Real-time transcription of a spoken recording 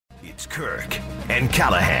It's Kirk and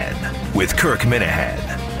Callahan with Kirk Minahan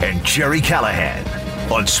and Jerry Callahan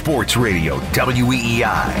on Sports Radio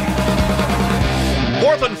WEEI.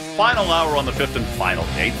 Fourth and final hour on the fifth and final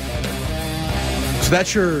date. So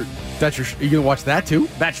that's your. You gonna watch that too?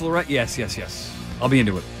 Bachelorette? Yes. I'll be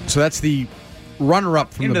into it. So that's the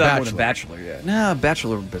runner-up from Into the that Bachelor. more than Bachelor, yeah. Nah,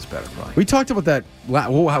 Bachelor is better, probably. We talked about that.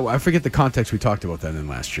 I forget the context we talked about that in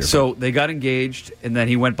last year. So they got engaged, and then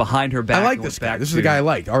he went behind her back. I like and this went guy. back This is to the guy I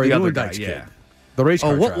liked. Ari the other Lewandike's guy, kid. yeah. The race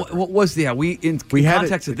car driver. What was the? In had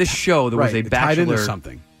context it- of this show, there was right, a it tied Bachelor. into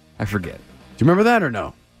something. I forget. Do you remember that or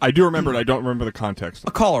no? I do remember it. I don't remember the context.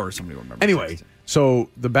 A caller or somebody will remember. Anyway, so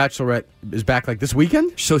the Bachelorette is back like this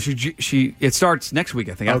weekend? So it starts next week,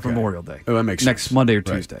 I think, after Okay. Memorial Day. Oh, that makes next sense. Monday or Right.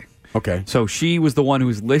 Tuesday. Okay. So she was the one who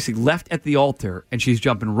was basically left at the altar, and she's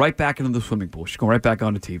jumping right back into the swimming pool. She's going right back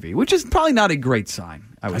onto TV, which is probably not a great sign.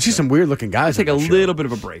 I see some weird-looking guys. Take on a that show. little bit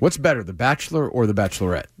of a break. What's better, The Bachelor or The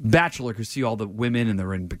Bachelorette? Bachelor can see all the women, and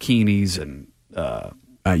they're in bikinis, and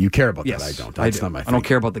You care about yes, that? I don't. That's do. not my thing. I don't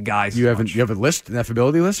care about the guys. You so haven't. much. You have a list, an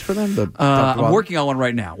affability list for them. I'm working on one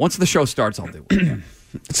right now. Once the show starts, I'll do it.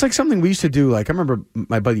 It's like something we used to do. Like I remember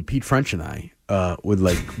my buddy Pete French and I would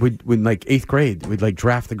like eighth grade. We'd like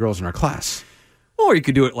draft the girls in our class. Or you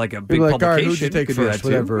could do it like a big We'd be like, all right, publication. who'd you take could do first? that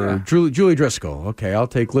too. Whatever. Yeah. Julie Driscoll. Okay, I'll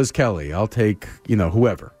take Liz Kelly. I'll take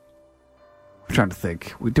whoever. I'm trying to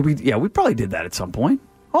think. We probably did that at some point.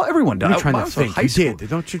 Well, everyone does. I'm trying to Also think. high You school. did.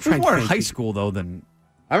 Don't you It try was and more in think. high school though than.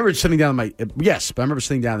 I remember sitting down at but I remember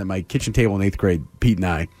sitting down at my kitchen table in eighth grade. Pete and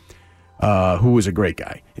I, who was a great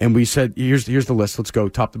guy, and we said, "Here's the list. Let's go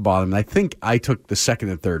top to bottom." And I think I took the second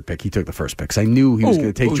and third pick. He took the first pick because I knew he was going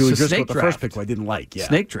to take it was Julie a Driscoll snake at the first draft. pick, who I didn't like. Yeah,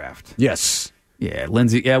 Snake draft. Yes. Yeah,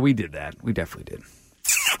 Lindsay. Yeah, we did that. We definitely did.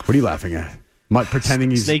 What are you laughing at? I'm not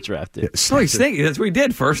pretending he's Snake drafted. Oh, he's snake. That's what we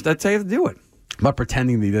did first. That's how you have to do it. I'm not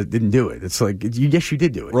pretending that he didn't do it. It's like yes, you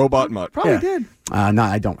did do it. Robot mutt. Probably Yeah. did. No,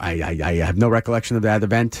 I don't. I have no recollection of that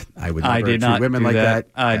event. I would never I did treat not women do like that.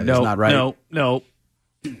 that. That is No, not right. No.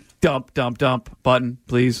 Dump. Button,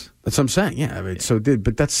 please. That's what I'm saying. Yeah, I mean,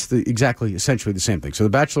 but that's essentially the same thing. So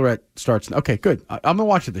the Bachelorette starts. Okay, good. I'm gonna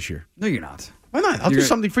watch it this year. No, you're not. Why not? I'll do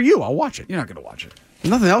something for you. I'll watch it. You're not going to watch it. There's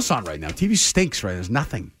nothing else on right now. TV stinks right now. There's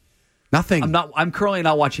nothing. I'm currently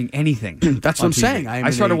not watching anything. That's what on I'm TV. saying. I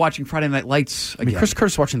started watching Friday Night Lights again. Chris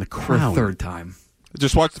Curtis watching The for a Crown third time. I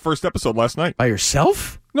just watched the first episode last night. by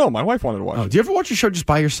yourself. No, my wife wanted to watch Oh, it. do you ever watch a show just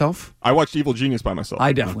by yourself? I watched Evil Genius by myself.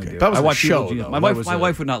 I definitely Okay. do. That was I a watch show, Evil Genius. though. My That was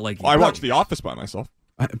wife would not like it. I watched The Office by myself.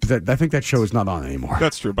 I think that show is not on anymore.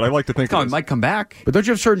 That's true, but I like to think Oh, it it is. might come back. But don't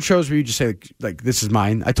you have certain shows where you just say like this is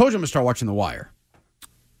mine? I told you I'm gonna start watching The Wire.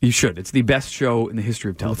 You should. It's the best show in the history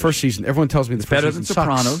of The television. first season, everyone tells me It's the first better season than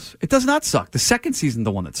Sopranos. sucks. It does not suck. The second season, the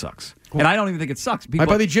one that sucks. And I don't even think it sucks. My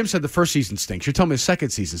buddy Jim said the first season stinks. You're telling me the second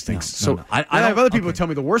season stinks. No. So I I have don't- other people okay. who tell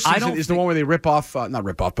me the worst I season don't is the one where they rip off, not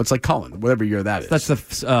rip off, but it's like Cullen, whatever year that is. That's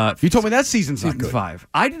the you told me that season's not season good. 5.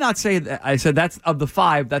 I did not say that. I said that's of the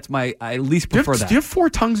 5. That's I least Do you, prefer have, that. do you have 4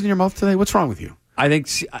 tongues in your mouth today? What's wrong with you? I think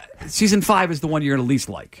season 5 is the one you're going to least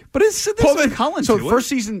like. But it's Well, there's then, Cullen so to the it. first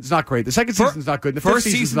season's not great. The second season's not good. The first fifth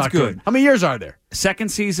season's season's not good. good. How many years are there? Second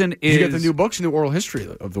season Did is. you get the new books, new oral history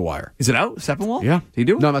of The Wire? Is it out? Seppenwall? Yeah. Did you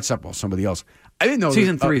do it? No, not Seppenwall. Somebody else. I didn't know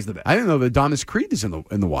Season that, 3 is the best. I didn't know that Donis Creed is in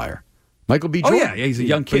the Wire. Michael B. Oh Jordan. yeah, he's a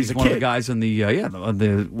young kid. He's He's a one of kid. the guys in the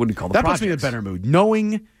the what do you call the That puts me in a projects. better mood.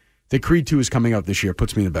 Knowing that Creed 2 is coming out this year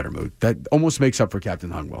puts me in a better mood. That almost makes up for Captain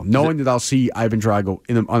Hunwell. Knowing that I'll see Ivan Drago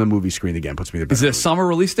on a movie screen again puts me in a better Is it a mood. summer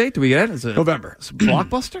release date? Do we get it? Is it November. It's a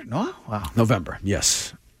blockbuster? No. Wow. November,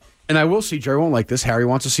 yes. And I will see, Jerry won't like this. Harry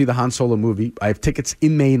wants to see the Han Solo movie. I have tickets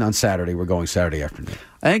in Maine on Saturday. We're going Saturday afternoon.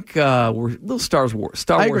 I think we're a little Star Wars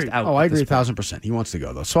I agree. out. Oh, I at agree this point. 1,000%. He wants to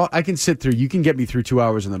go, though. So I can sit through. You can get me through 2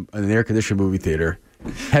 hours in an air-conditioned movie theater.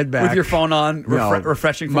 Head back. With your phone on, you know,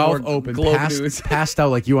 refreshing for mouth more open, Globe News. passed out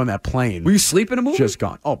like you on that plane. Were you sleeping in a movie? Just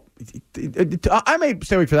gone. Oh, I may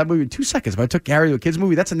stay awake for that movie in 2 seconds. If I took Harry to a kids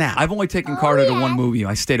movie, that's a nap. I've only taken Carter to one movie.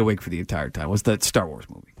 I stayed awake for the entire time. Was that Star Wars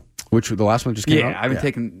movie? Which the last one just came out? Yeah, I haven't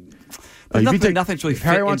taken. If you take- Nothing's really if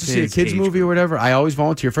Harry fit wants to into see a his kids age movie group. or whatever, I always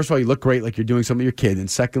volunteer. First of all, you look great, like you're doing something with your kid, and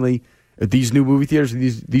secondly, at these new movie theaters,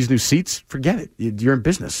 these new seats, forget it. You're in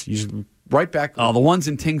business. You just right back. Oh, the ones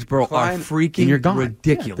in Tingsboro climb, are and freaking you're gone.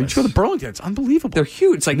 ridiculous. Yeah, did you go to Burlington? It's unbelievable. They're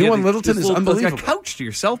huge. It's like New you one, have Littleton this is little- unbelievable. It's like a couch to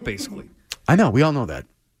yourself, basically. I know. We all know that.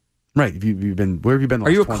 Right. Have you been? Where have you been? The Are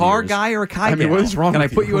you a last 20 car years? guy or a Kai I mean, gal? what is wrong? Can I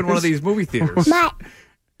with put you in one of these movie theaters?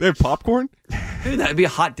 They have popcorn? Maybe that'd be a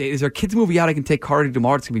hot date. Is there a kids movie out I can take Carter to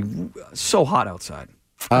tomorrow? It's gonna be so hot outside.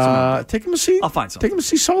 Take him to see. I'll find something. Take him to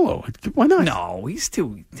see Solo. Why not? No, he's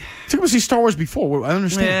too. Take him to see Star Wars before. I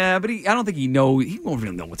understand. Yeah, but I don't think he won't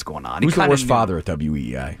really know what's going on. Who's he the kinda worst knew. father at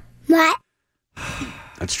WEI?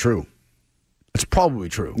 That's true. That's probably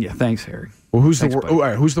true. Yeah, thanks, Harry. Well, who's Thanks, the buddy. all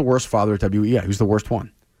right, who's the worst father at WE? Yeah, who's the worst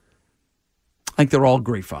one? I think they're all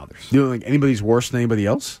great fathers. Do you think anybody's worse than anybody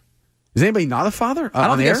else? Is anybody not a father? I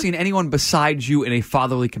don't on think air? I've seen anyone besides you in a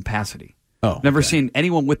fatherly capacity. Oh, Never okay. seen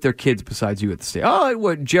anyone with their kids besides you at the stage. Oh,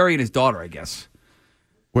 what, Jerry and his daughter, I guess.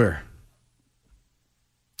 Where?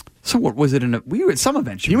 So what was it in a? We were at some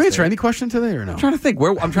event. Can you answer any question today or no? I'm trying to think.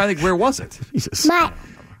 Where was it? Jesus.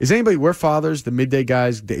 Is anybody, we're fathers, the midday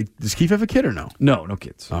guys, does Keith have a kid or no? No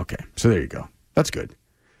kids. Okay, so there you go. That's good.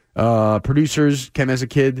 Producers, Ken has a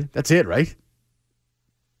kid. That's it, right?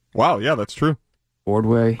 Wow, yeah, that's true.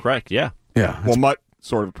 Ordway. Correct, yeah. Yeah. Well, Mutt,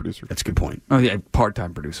 sort of a producer. That's a good point. Oh yeah,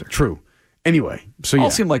 part-time producer. True. Anyway, so yeah.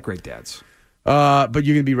 All seem like great dads. But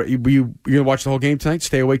you're gonna be you're gonna watch the whole game tonight.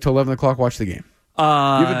 Stay awake till 11 o'clock. Watch the game. You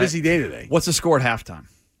have a busy day today. What's the score at halftime?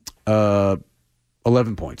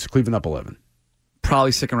 11 points. Cleveland up 11.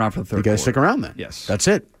 Probably sticking around for the third. You guys quarter. stick around then. Yes. That's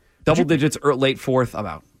it. Double digits or late fourth. I'm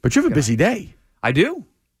out. But you have a busy day. I do.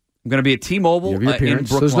 I'm going to be at T-Mobile You have your in appearance.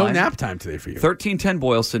 So Brookline. there's no nap time today for you. 1310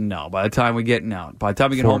 Boylston. No. By the time we get 4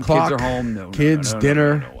 home, o'clock, kids are home. No. Kids,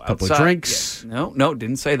 dinner, couple of Outside, drinks. yeah. No,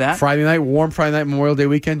 didn't say that. Friday night, warm Friday night, Memorial Day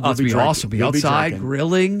weekend. Oh, it's You'll be drinking. awesome. Be You'll outside, drinking.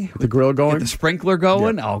 grilling. Get the grill going. Get the sprinkler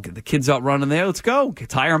going. I'll get the kids out running there. Let's go.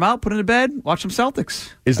 Tire them out, put them to bed, watch some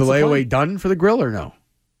Celtics. Is the That's layaway plan. done for the grill or no?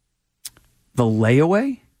 The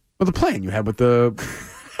layaway? Well, the plan you had with the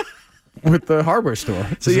with the hardware store.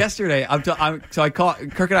 So yesterday, I call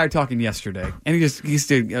Kirk and I were talking yesterday, and he's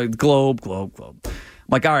doing globe.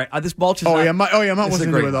 I'm like, all right, this mulch is not... I'm not this is listening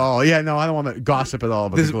a to great it all. Yeah, no, I don't want to gossip at all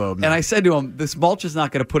about the globe. No. And I said to him, this mulch is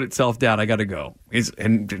not going to put itself down. I got to go.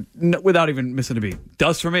 Without even missing a beat.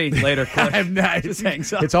 Does for me. Later. Just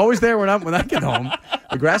hangs up. It's always there when I get home.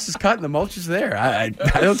 The grass is cut and the mulch is there. I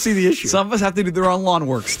don't see the issue. Some of us have to do their own lawn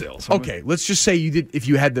work still. So okay, let's just say you did. If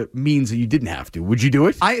you had the means that you didn't have to, would you do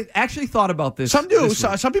it? I actually thought about this. Some do. this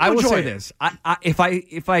week. Some people I will enjoy say it. this. If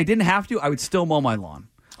I didn't have to, I would still mow my lawn.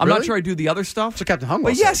 I'm Really? not sure I do the other stuff. So Captain Hungwell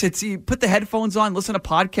But yes, it's you put the headphones on, listen to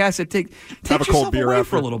podcasts. It takes Have a cold yourself beer away after.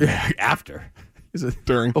 for a little bit. after. Is it?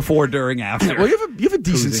 During. Before, during, after. Well, you have a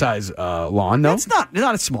decent sized lawn, no? It's not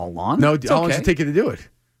a small lawn. No, It's how long okay. does it take you to do it?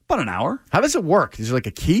 About an hour. How does it work? Is there like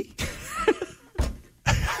a key?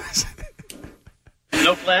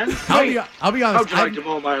 No plan? I'll be honest. How'd you like to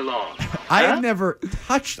mow my lawn? I have never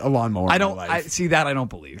touched a lawnmower. I in don't. my I life. see that. I don't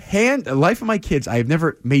believe. Life of my kids, I have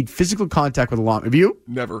never made physical contact with a lawn. Have you?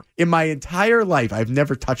 Never. In my entire life, I've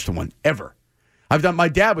never touched one ever. I've done. My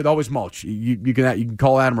dad would always mulch. You can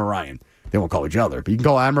call Adam or Ryan. They won't call each other, but you can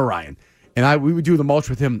call Adam or Ryan. And we would do the mulch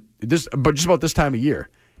with him. But just about this time of year,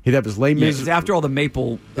 he'd have his Les Yeah, Mis. 'cause after all the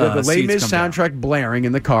maple the Les seeds Mis come down. soundtrack blaring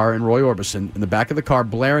in the car, and Roy Orbison in the back of the car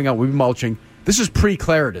blaring out. We'd be mulching. This is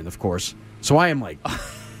pre-Clarendon, of course. So I am like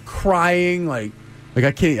crying, like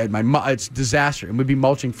I can't. It's disaster, and we'd be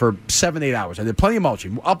mulching for 7-8 hours. I did plenty of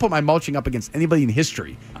mulching. I'll put my mulching up against anybody in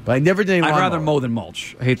history, but I never did any. I'd rather lawnmower. mow than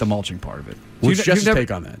mulch. I hate the mulching part of it. What's You've Jess's never-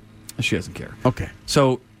 take on that? She doesn't care. Okay,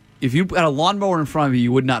 So if you had a lawnmower in front of you,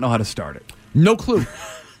 you would not know how to start it. no clue.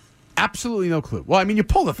 Absolutely no clue. Well, I mean, you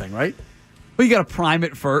pull the thing, right? Well, you got to prime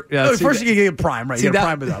it first. First, you get prime, right? See, You got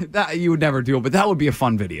to prime it up. that you would never do it, but that would be a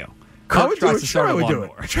fun video. I would do tries it. to Sure, start I a would do it.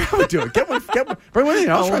 lawnmower. Sure, I would do it. Get one. Bring one in.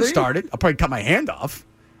 I'll try to start it. I'll probably cut my hand off.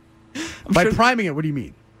 By sure- priming it, what do you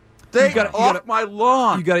mean? You gotta- my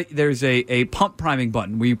lawn. There's a pump priming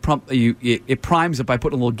button where it primes it by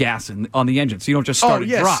putting a little gas on the engine, so you don't just start it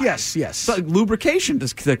dry. yes. It's like lubrication,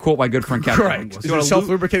 to quote my good friend Captain Correct. Hungwell. Is You it wanna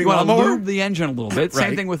self-lubricating You want to lawnmower? lube the engine a little bit. Same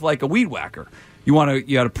Right. thing with like a weed whacker. You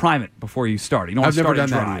got to prime it before you start it. You don't want I've to never start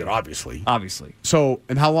done it that dry. either, obviously. Obviously. So,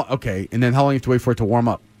 and how long? Okay, and then how long you have to wait for it to warm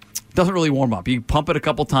up? Doesn't really warm up. You pump it a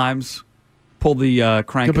couple times, pull the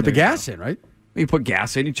crank. You put the and there gas in, right? You put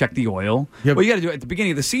gas in, you check the oil. Yeah, Well, you got to do it at the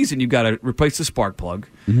beginning of the season. You got to replace the spark plug.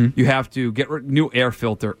 You have to get new air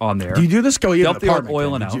filter on there. Do you do this? Go, you have Dump an the apartment.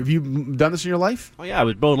 oil Ken. and out. Have you done this in your life? Oh, yeah, I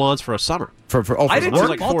would mow lawns for a summer. For I did work. work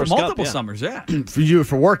Like Forrest multiple Gump, yeah. summers. Yeah. for you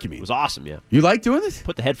for work. You mean? It was awesome, yeah. You like doing it?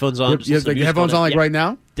 Put the headphones on. just You have listen like to music headphones all on like night. right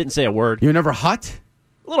now. Didn't say a word. You're never hot.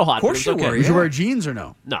 A little hot. Of course but it was you okay. were, Would you Yeah. wear jeans or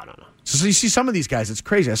no? No. So you see some of these guys. It's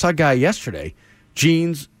crazy. I saw a guy yesterday,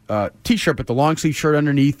 jeans, t-shirt, but the long sleeve shirt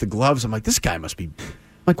underneath, the gloves. I'm like, this guy must be. I'm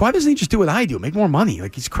like, why doesn't he just do what I do? Make more money.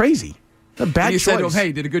 Like he's crazy. A bad And you choice. said to him, "Hey,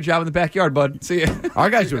 you did a good job in the backyard, bud. See ya." Our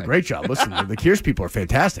guys do a great job. Listen, the Kears people are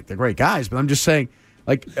fantastic. They're great guys. But I'm just saying,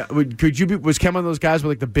 like, could you be? Was Ken one of those guys with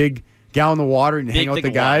like the big gallon of water and hang out with the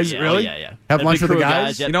thing of water, guys? yeah. Really? Oh, yeah. Have The lunch big with the crew of guys?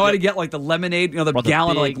 guys, yeah. You know how to get like the lemonade, the Brought the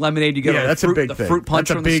gallon of big- like lemonade you get Yeah, at that's a fruit, big the thing. fruit punch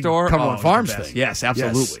That's a from the big store. Cumberland Oh, it's Farms the best. thing. Yes,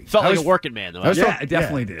 absolutely. Felt I like was- a working man, though. Yeah, I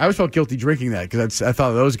definitely did. I always felt guilty drinking that because I thought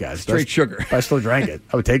of those guys. Straight sugar. But I still drank it.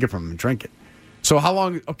 I would take it from them and drink it. So how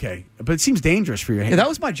long? Okay, but it seems dangerous for your hand. Yeah, that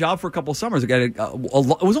was my job for a couple of summers. It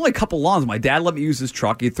was only a couple lawns. My dad let me use his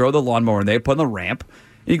truck. He'd throw the lawnmower in there, put on the ramp.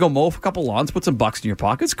 And you go mow for a couple lawns, put some bucks in your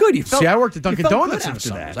pocket. It's good. See, I worked at Dunkin' Donuts in the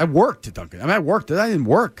summers. I worked at Dunkin'. I mean, I worked. I didn't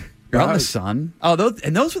work. You're out in the sun. Oh,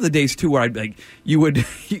 those were the days too where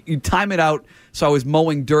you time it out. So I was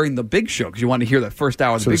mowing during the big show because you wanted to hear the first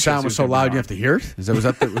hour of the big show. So the sound was so loud you have to hear it? Was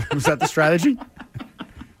that the strategy?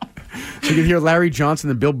 So you could hear Larry Johnson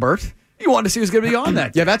and Bill Burt? You wanted to see who's going to be on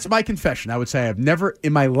that. Yeah, that's my confession. I would say I've never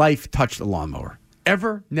in my life touched a lawnmower.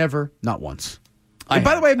 Ever, never, not once. And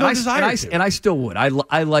by the way, I have no desire to. And I still would. I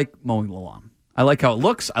like mowing the lawn. I like how it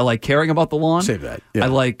looks. I like caring about the lawn. Save that. Yeah. I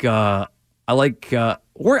like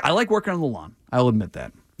working on the lawn. I'll admit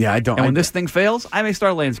that. Yeah, I don't. And when this thing fails, I may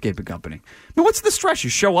start a landscaping company. I mean, what's the stress? You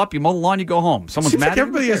show up, you mow the lawn, you go home. Someone's mad.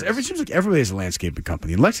 Seems like everybody has a landscaping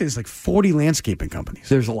company. In Lexington, there's like 40 landscaping companies.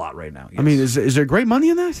 There's a lot right now. Yes. I mean, is there great money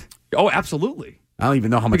in that? Oh, absolutely. I don't even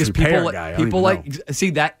know how much repair guy. People see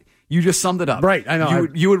that. You just summed it up. Right, I know.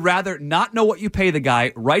 You would rather not know what you pay the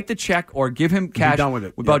guy, write the check, or give him cash done with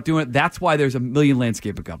it. without doing it. That's why there's a million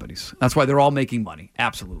landscaping companies. That's why they're all making money.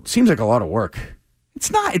 Absolutely. Seems like a lot of work. It's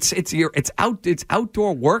not. It's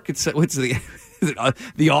outdoor work. It's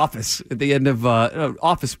the office at the end of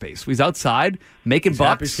Office Space. He's outside making bucks.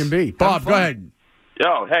 Happy as can be. Bob, go ahead.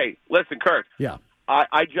 Yo, hey, listen, Kirk. Yeah.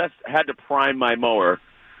 I just had to prime my mower.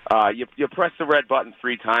 You press the red button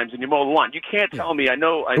 3 times and you mow the lawn. You can't tell me. I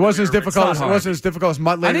know. It wasn't as difficult as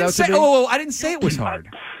Mutt laid it out to be. I didn't say it was hard.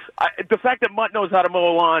 The fact that Mutt knows how to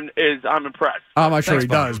mow a lawn is I'm impressed. I'm not sure he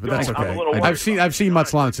does, but that's okay. I've seen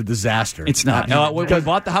Mutt's lawn. It's a disaster. It's not. When we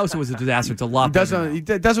bought the house, it was a disaster. It's a lot. He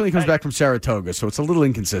does when he comes back from Saratoga, so it's a little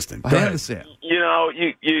inconsistent. I understand. You know,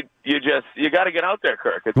 you got to get out there,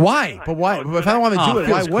 Kirk. Why? But why? If I don't want to do it,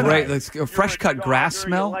 why would I? It's a fresh cut grass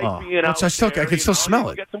smell. I can still smell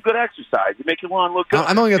it. You get some good exercise. You make your lawn look good.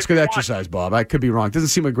 I don't think that's good exercise, Bob. I could be wrong. It doesn't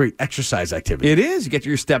seem like a great exercise activity. It is. You get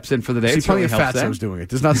your steps in for the day. See, plenty of fat cells doing it.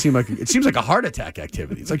 Does not seem like it seems like a heart attack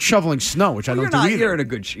activity. It's like shoveling snow, which I don't do either.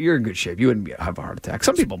 You're in good shape. You wouldn't have a heart attack.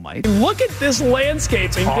 Some people might. Look at this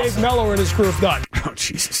landscaping Dave Mellor and his crew have done. Oh,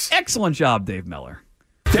 Jesus. Excellent job, Dave Mellor.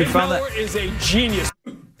 Dave Mellor is a genius.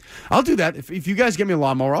 I'll do that. If you guys give me a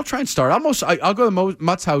lawnmower, I'll try and start. I'll go to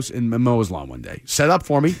Mutt's house and mow his lawn one day. Set up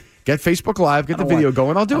for me. Get Facebook Live. Get the video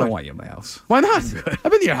going. I'll do it. I don't want you in my house. Why not? I've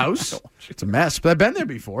been to your house. It's a mess, but I've been there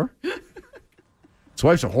before. His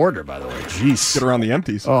wife's a hoarder, by the way. Jeez. Get around the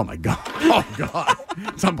empties. Oh, my God. Oh, God.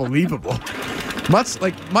 It's unbelievable. Mutt,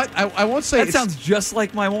 I won't say that sounds just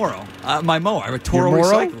like my mower. I'm a Toro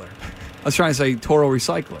recycler. I was trying to say Toro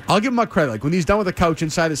recycler. I'll give him credit. Like when he's done with the couch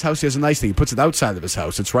inside his house, he has a nice thing. He puts it outside of his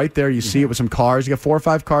house. It's right there. You see it with some cars. You got 4 or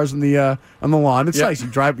 5 cars on the lawn. It's nice.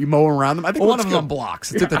 You mow around them. I think one of them on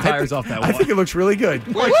blocks. It took the tires off that one. I think it looks really good.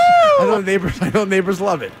 I know neighbors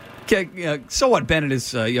love it. Okay, so what? Bennett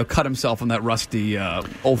is cut himself on that rusty old.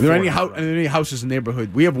 Are there any houses in the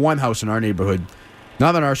neighborhood? We have one house in our neighborhood,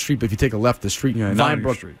 not on our street, but if you take a left, the street,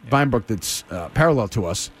 Vinebrook, that's parallel to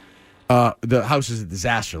us. The house is a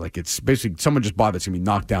disaster. Like it's basically someone just bought it. It's gonna be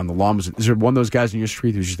knocked down. The lawn is there one of those guys in your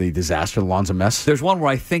street who's just a disaster? The lawn's a mess. There's one where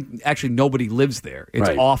I think actually nobody lives there. It's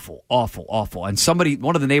awful. And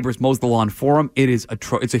one of the neighbors mows the lawn for him. It is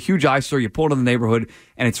it's a huge eyesore. You pull it in the neighborhood,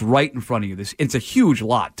 and it's right in front of you. It's a huge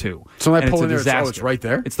lot too. So when I pull in there, it's right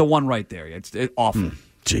there. It's the one right there. It's awful.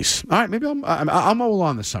 Jeez. All right, maybe I'll mow a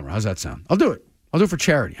lawn this summer. How's that sound? I'll do it. I'll do it for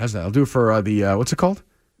charity. How's that? I'll do it for the what's it called?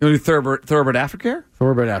 You want to do Thoroughbred Aftercare?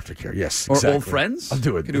 Thoroughbred Aftercare, yes. Or exactly. Old Friends? I'll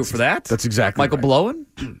do it. You can do it for that? That's exactly Michael right.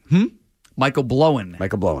 Blowen? Michael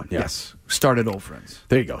Blowen, yes. Started Old Friends.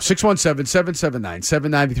 There you go.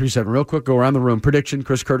 617-779-7937. Real quick, go around the room. Prediction,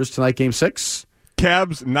 Chris Curtis tonight, Game 6.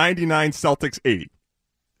 Cavs 99, Celtics 80.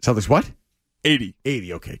 Celtics what? 80.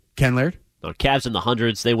 80, okay. Ken Laird? No, Cavs in the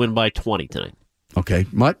hundreds. They win by 20 tonight. Okay.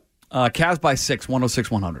 Mutt? Cavs by 6,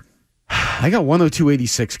 106-100. I got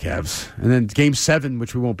 102-86 Cavs. And then Game 7,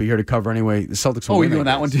 which we won't be here to cover anyway, the Celtics will win. Oh, you're doing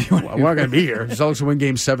that one too? We're not going to be here. The Celtics will win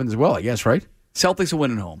Game 7 as well, I guess, right? Celtics will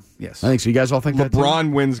win at home, yes. I think so. You guys all think that too?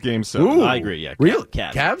 LeBron wins Game 7. Ooh, I agree, yeah. Really?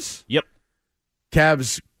 Cavs. Yep.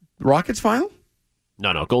 Cavs, Rockets final?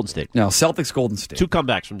 No, Golden State. No, Celtics, Golden State. 2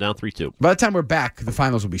 comebacks from down 3-2. By the time we're back, the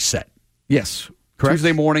finals will be set. Yes. Correct?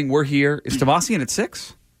 Tuesday morning, we're here. Is Tomasi in at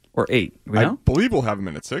 6 or 8? I believe we'll have him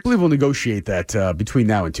in at 6. I believe we'll negotiate that between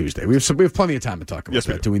now and Tuesday. We have plenty of time to talk about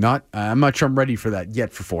that, do we not? I'm not sure I'm ready for that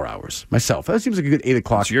yet for 4 hours myself. That seems like a good 8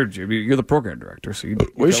 o'clock. You're the program director, so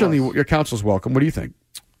your counsel's welcome. What do you think?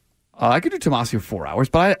 I could do Tomasi for 4 hours,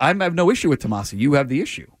 but I have no issue with Tomasi. You have the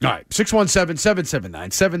issue. All right,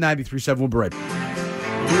 617-779-7937. We'll be right back.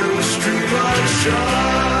 Will the streetlights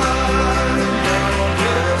shine?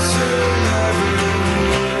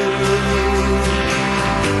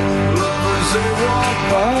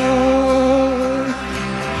 apart,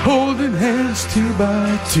 holding hands 2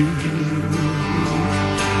 by 2.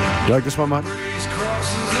 You like this one, Mud?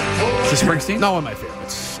 Is this Springsteen? Not one of my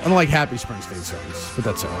favorites. I don't like happy Springsteen songs, but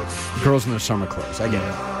that's all right. Girls in their summer clothes. I get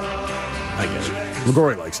it.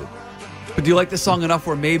 McGorry likes it. But do you like this song enough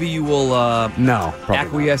where maybe you will No, probably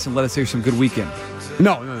acquiesce and let us hear some Good Weekend?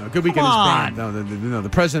 No. Good Weekend is on. banned. No, the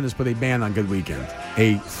president has put a ban on Good Weekend.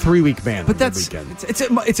 A 3-week ban But on that's Good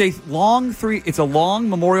Weekend. it's a long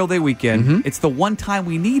Memorial Day weekend. Mm-hmm. It's the one time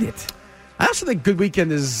we need it. I also think Good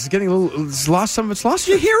Weekend is getting a little. It's lost some of its luster.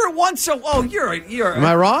 You hear it once, so you're. Am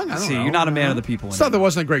I wrong? I don't See, know. you're not a man of the people. It's not there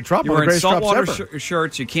wasn't a great drop. You're One of the wearing greatest drops saltwater ever.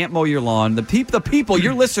 shirts. You can't mow your lawn. The people,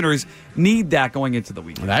 your listeners need that going into the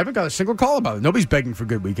weekend. And I haven't got a single call about it. Nobody's begging for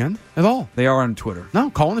Good Weekend at all. They are on Twitter. No,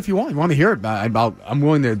 call in if you want. You want to hear it? I'm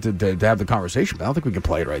willing to have the conversation, but I don't think we can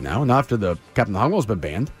play it right now. Not after the Captain Hungwell's been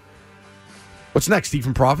banned. What's next? Steve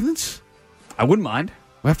from Providence? I wouldn't mind.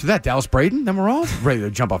 After that, Dallas Braden? Then we're all ready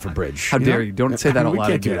to jump off a bridge. How dare you? Don't say that out We loud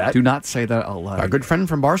can't do again. that. Do not say that out loud. Our good friend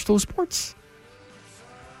from Barstool Sports.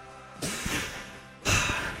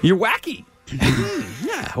 You're wacky.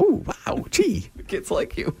 Yeah. Oh, wow. Gee. Kids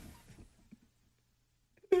like you.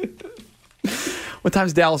 What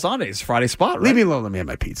time's Dallas on? It's Friday spot, right? Leave me alone. Let me have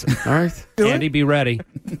my pizza. All right? Andy, be ready.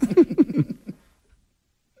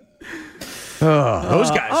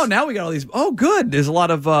 Those guys. Oh, now we got all these. Oh, good. There's a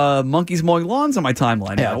lot of monkeys mowing lawns on my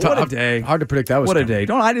timeline. Yeah, now. What a day. Hard to predict that was What a coming. day.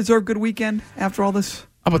 Don't I deserve Good Weekend after all this?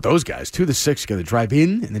 How about those guys? 2 to 6, got to drive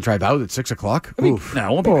in and then drive out at 6 o'clock. I mean, Oof. no,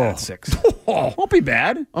 it won't be bad at 6. Won't be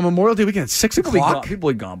bad. On Memorial Day weekend at 6 o'clock? People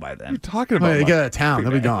will be gone by then. What are you talking Oh, about? yeah, they Mike? get out of town.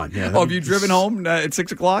 They'll be gone. Yeah, Oh, have you driven home at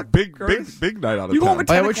 6 o'clock? Big Curtis? night out of You go town. home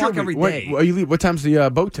at Oh, yeah, 10 what's o'clock your- every what- day. what- you leave, what time's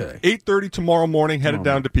the boat today? 8:30 tomorrow morning, headed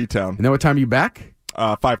down to P-Town. And then what time are you back?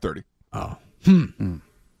 5:30. Oh.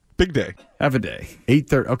 Big day. Have a day.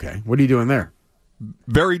 8:30. Okay. What are you doing there?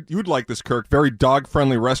 You would like this, Kirk. Very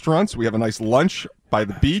dog-friendly restaurants. We have a nice lunch by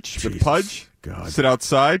the beach with Jesus. Pudge. God. Sit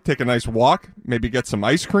outside, take a nice walk, maybe get some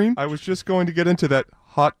ice cream. I was just going to get into that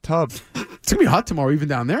hot tub. It's going to be hot tomorrow, even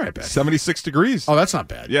down there, I bet. 76 degrees. Oh, that's not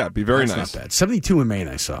bad. Yeah, it'd be very That's nice. not bad. 72 in Maine,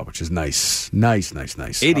 I saw, which is nice. Nice.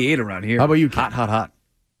 88 around here. How about you, Ken? Hot.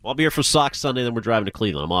 I'll be here for Sox Sunday, then we're driving to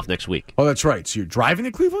Cleveland. I'm off next week. Oh, that's right. So you're driving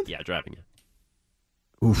to Cleveland? Yeah, driving.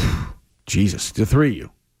 Oof. Jesus. The 3 of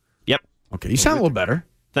you. Yep. Okay. You sound a little better.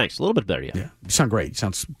 Thanks. A little bit better, yeah. Yeah. You sound great. You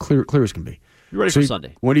sound clear as can be. You ready for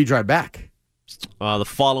Sunday? When do you drive back? The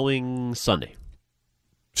following Sunday.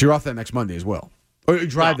 So you're off that next Monday as well. Or you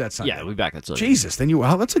drive that Sunday? Yeah, we'll be back that Sunday. Jesus, then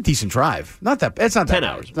that's a decent drive. Not that. It's not that 10 bad.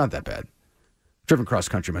 hours. It's not that bad. Driven cross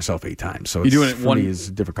country myself 8 times, so You're doing it's, it for one. me is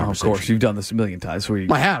a different Oh, of conversation. course, you've done this a million times. Where you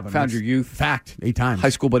I have. found it's your youth. Fact, 8 times. High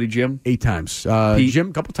school buddy Jim. 8 times. Pete? Jim,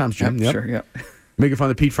 a couple times. Jim. Yeah, Yep. sure. Yeah. Making fun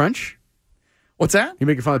of Pete French. What's that? You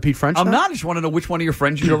making fun of Pete French? I'm now? not. I just want to know which one of your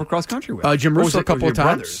friends you drove across country with. Jim Or was Russo a it couple your of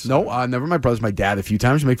times. brothers? No, never my brothers. My dad a few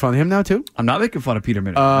times. You make fun of him now too. I'm not making fun of Peter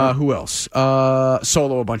Minute. Who else?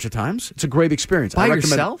 Solo a bunch of times. It's a great experience. By I recommend-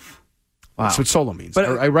 yourself? Wow. That's what solo means. But-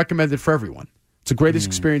 I recommend it for everyone. It's the greatest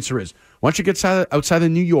experience there is. Once you get outside of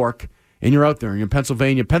New York and you're out there and you're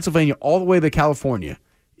in Pennsylvania all the way to California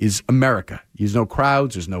is America. There's no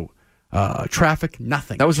crowds. There's no traffic.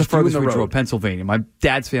 Nothing. That was the Just you and furthest we road. drove, Pennsylvania. My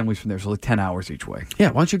dad's family's from there, so like 10 hours each way. Yeah,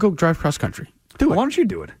 why don't you go drive cross country? Do Why it. don't you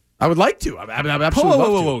do it? I would like to. I would absolutely love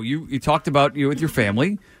to. Whoa. You talked about you with your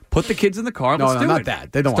family. Put the kids in the car. No, Let's do not it.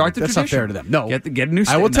 that. They don't Start want the it. That's not tradition. fair to them. No. Get a new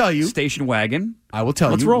I will tell you. station wagon. I will tell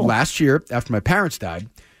Let's you, roll. last year, after my parents died,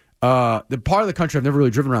 the part of the country I've never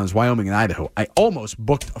really driven around is Wyoming and Idaho. I almost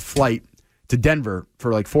booked a flight to Denver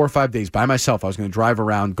for like 4 or 5 days by myself. I was going to drive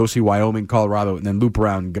around, go see Wyoming, Colorado, and then loop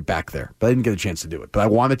around and get back there. But I didn't get a chance to do it. But I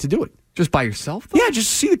wanted to do it. Just by yourself, though? Yeah,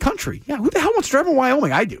 just see the country. Yeah, who the hell wants to drive in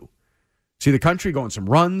Wyoming? I do. See the country, go on some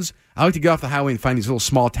runs. I like to get off the highway and find these little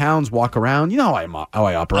small towns, walk around. You know how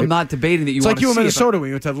I operate. I'm not debating that you It's want like you to in see it, Minnesota when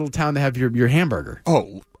you went to that little town to have your hamburger.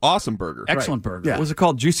 Oh, awesome burger. but Excellent burger. Yeah. What was it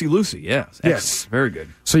called? Juicy Lucy. Yeah. Yes. Excellent. Very good.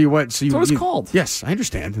 So you went. So you. That's what it's you- called. Yes, I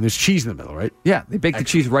understand. And there's cheese in the middle, right? Yeah. They baked the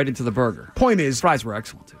cheese right into the burger. Point is, Fries were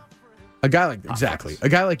excellent, too. a guy like a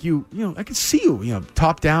guy like you. I could see you.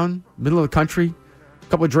 Top down, middle of the country, a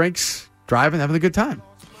couple of drinks, driving, having a good time.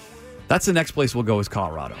 That's the next place we'll go is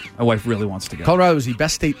Colorado. My wife really wants to go. Colorado is the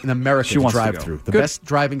best state in America She to wants to drive go. through. The Good. best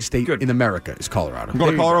driving state Good. in America is Colorado. I'm going There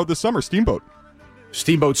to you go. Colorado this summer, Steamboat,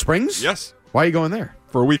 Steamboat Springs? Yes. Why are you going there?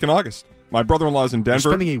 for a week in August. My brother-in-law's in You're Denver.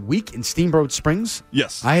 spending a week in Steamboat Springs?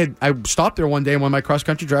 Yes. I stopped there one day on one of my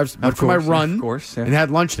cross-country drives for my course, run of course, yeah. and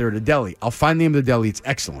had lunch there at a deli. I'll find the name of the deli. It's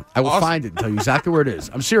excellent. I will Awesome. find it and tell you exactly where it is.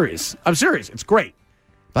 I'm serious. It's great.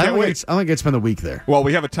 But I Can't only wait. get to spend a week there. Well,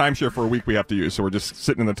 we have a timeshare for a week we have to use, so we're just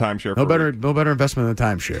sitting in the timeshare. No for a week. better investment than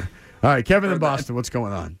a timeshare. All right, Kevin in Boston, what's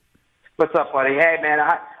going on? What's up, buddy? Hey, man,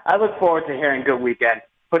 I look forward to hearing Good Weekend.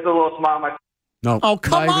 Puts a little smile on my. No. Oh,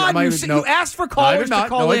 come on. You asked for callers to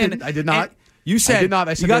call in. I did not. You said, I did not.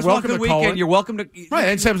 I said, you guys you're want welcome Good to call Weekend. in. You're welcome to. Right.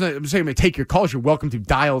 And I'm saying, I'm going to take your calls. You're welcome to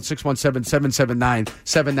dial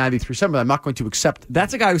 617-779-7937. I'm not going to accept.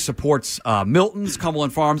 That's a guy who supports Milton's,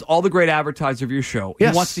 Cumberland Farms, all the great advertisers of your show.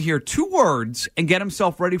 Yes. He wants to hear 2 words and get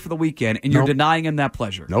himself ready for the weekend, and you're denying him that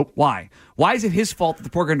pleasure. Nope. Why? Why is it his fault that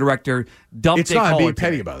the program director dumped It's a not. I'm caller being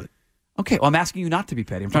petty today? about it. Okay, well, I'm asking you not to be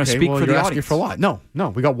petty. I'm trying to Okay, speak well, for the you're audience. asking for a lot. No.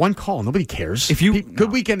 We got one call. Nobody cares.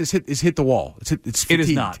 Good Weekend is hit the wall. It's fatigued. It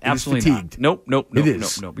is not. Absolutely fatigued. not. Nope. It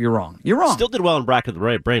is. Nope. You're wrong. You're wrong. Still did well in bracket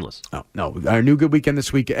the brainless. No. Our new Good Weekend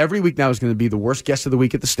this week. Every week now is going to be the worst guest of the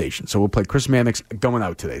week at the station. So we'll play Chris Mannix going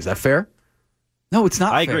out today. Is that fair? No, it's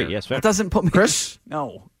not I fair. agree. Yes, fair. It doesn't put me. Chris?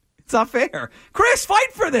 No. It's not fair. Chris,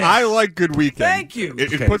 fight for this. I like Good Weekend. Thank you.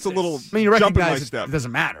 It puts a little I mean, you jump in my recognize step. it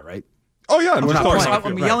doesn't matter, right? Oh, yeah. I'm We're just not talking playing. about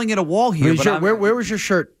I'm it. yelling at a wall here. Where was your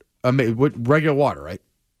shirt? Regular water, right?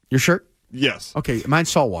 Your shirt? Yes. Okay, mine's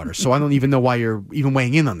saltwater, so I don't even know why you're even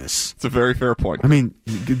weighing in on this. It's a very fair point. I mean,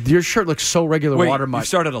 your shirt looks so regular Wait, water. you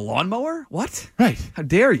started a lawnmower? What? Right. How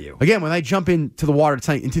dare you? Again, when I jump into the water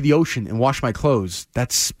tonight, into the ocean, and wash my clothes,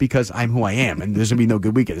 that's because I'm who I am, and there's going to be no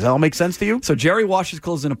Good Weekend. Does that all make sense to you? So Jerry washes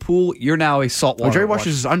clothes in a pool. You're now a saltwater. Jerry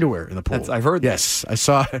washes his underwear in the pool. I've heard that. Yes, I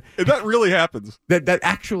saw. And that really happens. That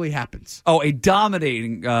actually happens. Oh, a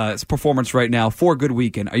dominating performance right now for Good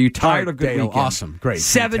Weekend. Are you tired of Good Dale, Weekend? awesome. Great.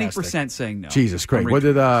 70% saying no. Jesus, great. What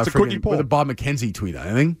did Bob McKenzie tweet on?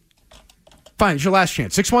 Anything? Fine, it's your last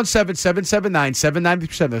chance.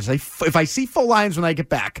 617-779-7937. If I see full lines when I get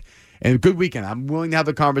back, and Good Weekend, I'm willing to have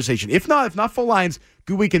the conversation. If not full lines,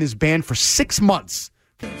 Good Weekend is banned for 6 months.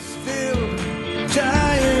 What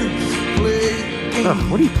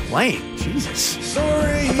are you playing? Jesus.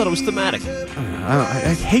 I thought it was thematic.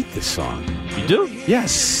 I hate this song. You do?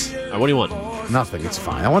 Yes. What do you want? Nothing. It's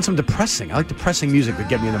fine. I want some depressing. I like depressing music that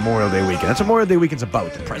get me in the Memorial Day weekend. That's what Memorial Day weekend's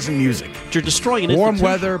about. Depressing music. You're destroying an Warm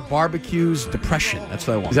institution. weather, barbecues, depression. That's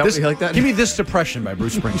what I want. Is that what you like that? Give me This Depression by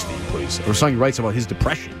Bruce Springsteen, please. Or a song he writes about his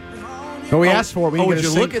depression. No, we asked for it. We didn't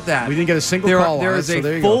get look at that? We didn't get a single call There on is it, so a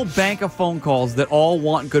there you full go. bank of phone calls that all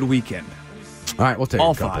want Good Weekend. All right, we'll take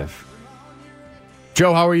all a couple. 5.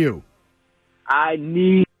 Joe, how are you? I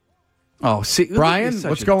need. Oh, see, Brian, you're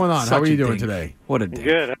what's such going on? How such are you a doing dink. today? What a dink.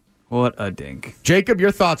 Good. What a dink. Jacob,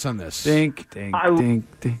 your thoughts on this? Dink. Billy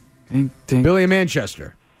in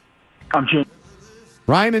Manchester. I'm Jim.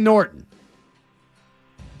 Ryan in Norton.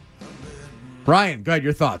 Ryan, go ahead,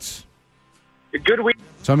 your thoughts. Good week.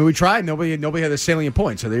 So, I mean, we tried. Nobody had a salient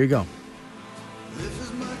point, so there you go.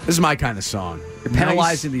 This is my kind of song. You're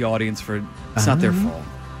penalizing the audience for it's not their fault.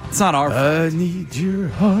 It's not our fault. I need your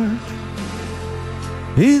heart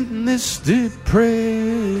in this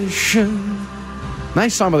depression.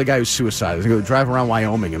 Nice song by the guy who's suicidal. He's going to drive around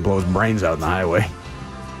Wyoming and blow his brains out on the highway.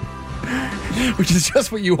 Which is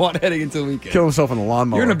just what you want heading into the weekend. Kill himself in a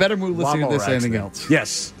lawnmower. You're in a better mood listening to Lawnmower this than anything accident. else.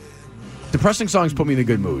 Yes. Depressing songs put me in a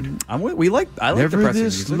good mood. I like Never depressing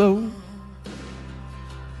this music. low.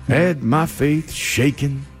 Had my faith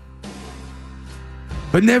shaken,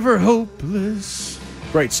 but never hopeless.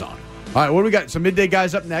 Great song. All right, what do we got? Some midday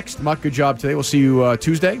guys up next. Mutt, good job today. We'll see you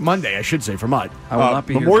Monday, I should say, for Mutt. I will not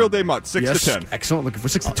be Memorial here. Day Mutt, 6 Yes, to 10. excellent. Looking for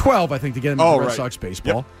 6 to 12, I think, to get into the Red right. Sox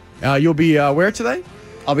baseball. You'll be where today?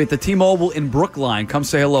 I'll be at the T-Mobile in Brookline. Come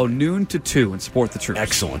say hello noon to 2 and support the troops.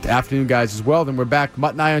 Excellent. Afternoon, guys, as well. Then we're back,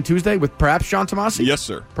 Mutt and I, on Tuesday with perhaps John Tomasi? Yes,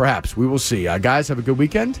 sir. Perhaps. We will see. Guys, have a good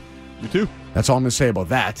weekend. You too. That's all I'm going to say about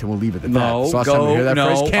that, and we'll leave it at No, that. So last time we hear that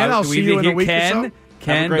no. phrase. Ken, I'll see you in a week or so.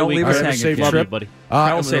 Ken, great don't week. leave us Have a hanging. safe Ken. Love you, trip. buddy.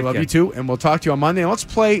 Travel safe, love Ken. you too, and we'll talk to you on Monday. And let's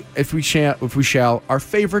play, if we shall, our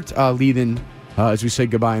favorite lead-in as we say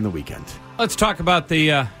goodbye in the weekend. Let's talk about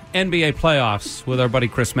the NBA playoffs with our buddy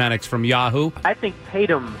Chris Mannix from Yahoo. I think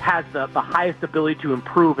Tatum has the highest ability to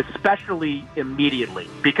improve, especially immediately,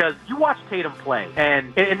 because you watch Tatum play,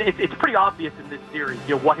 and it's pretty obvious in this series,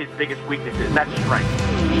 what his biggest weakness is, and that's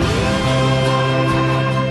strength.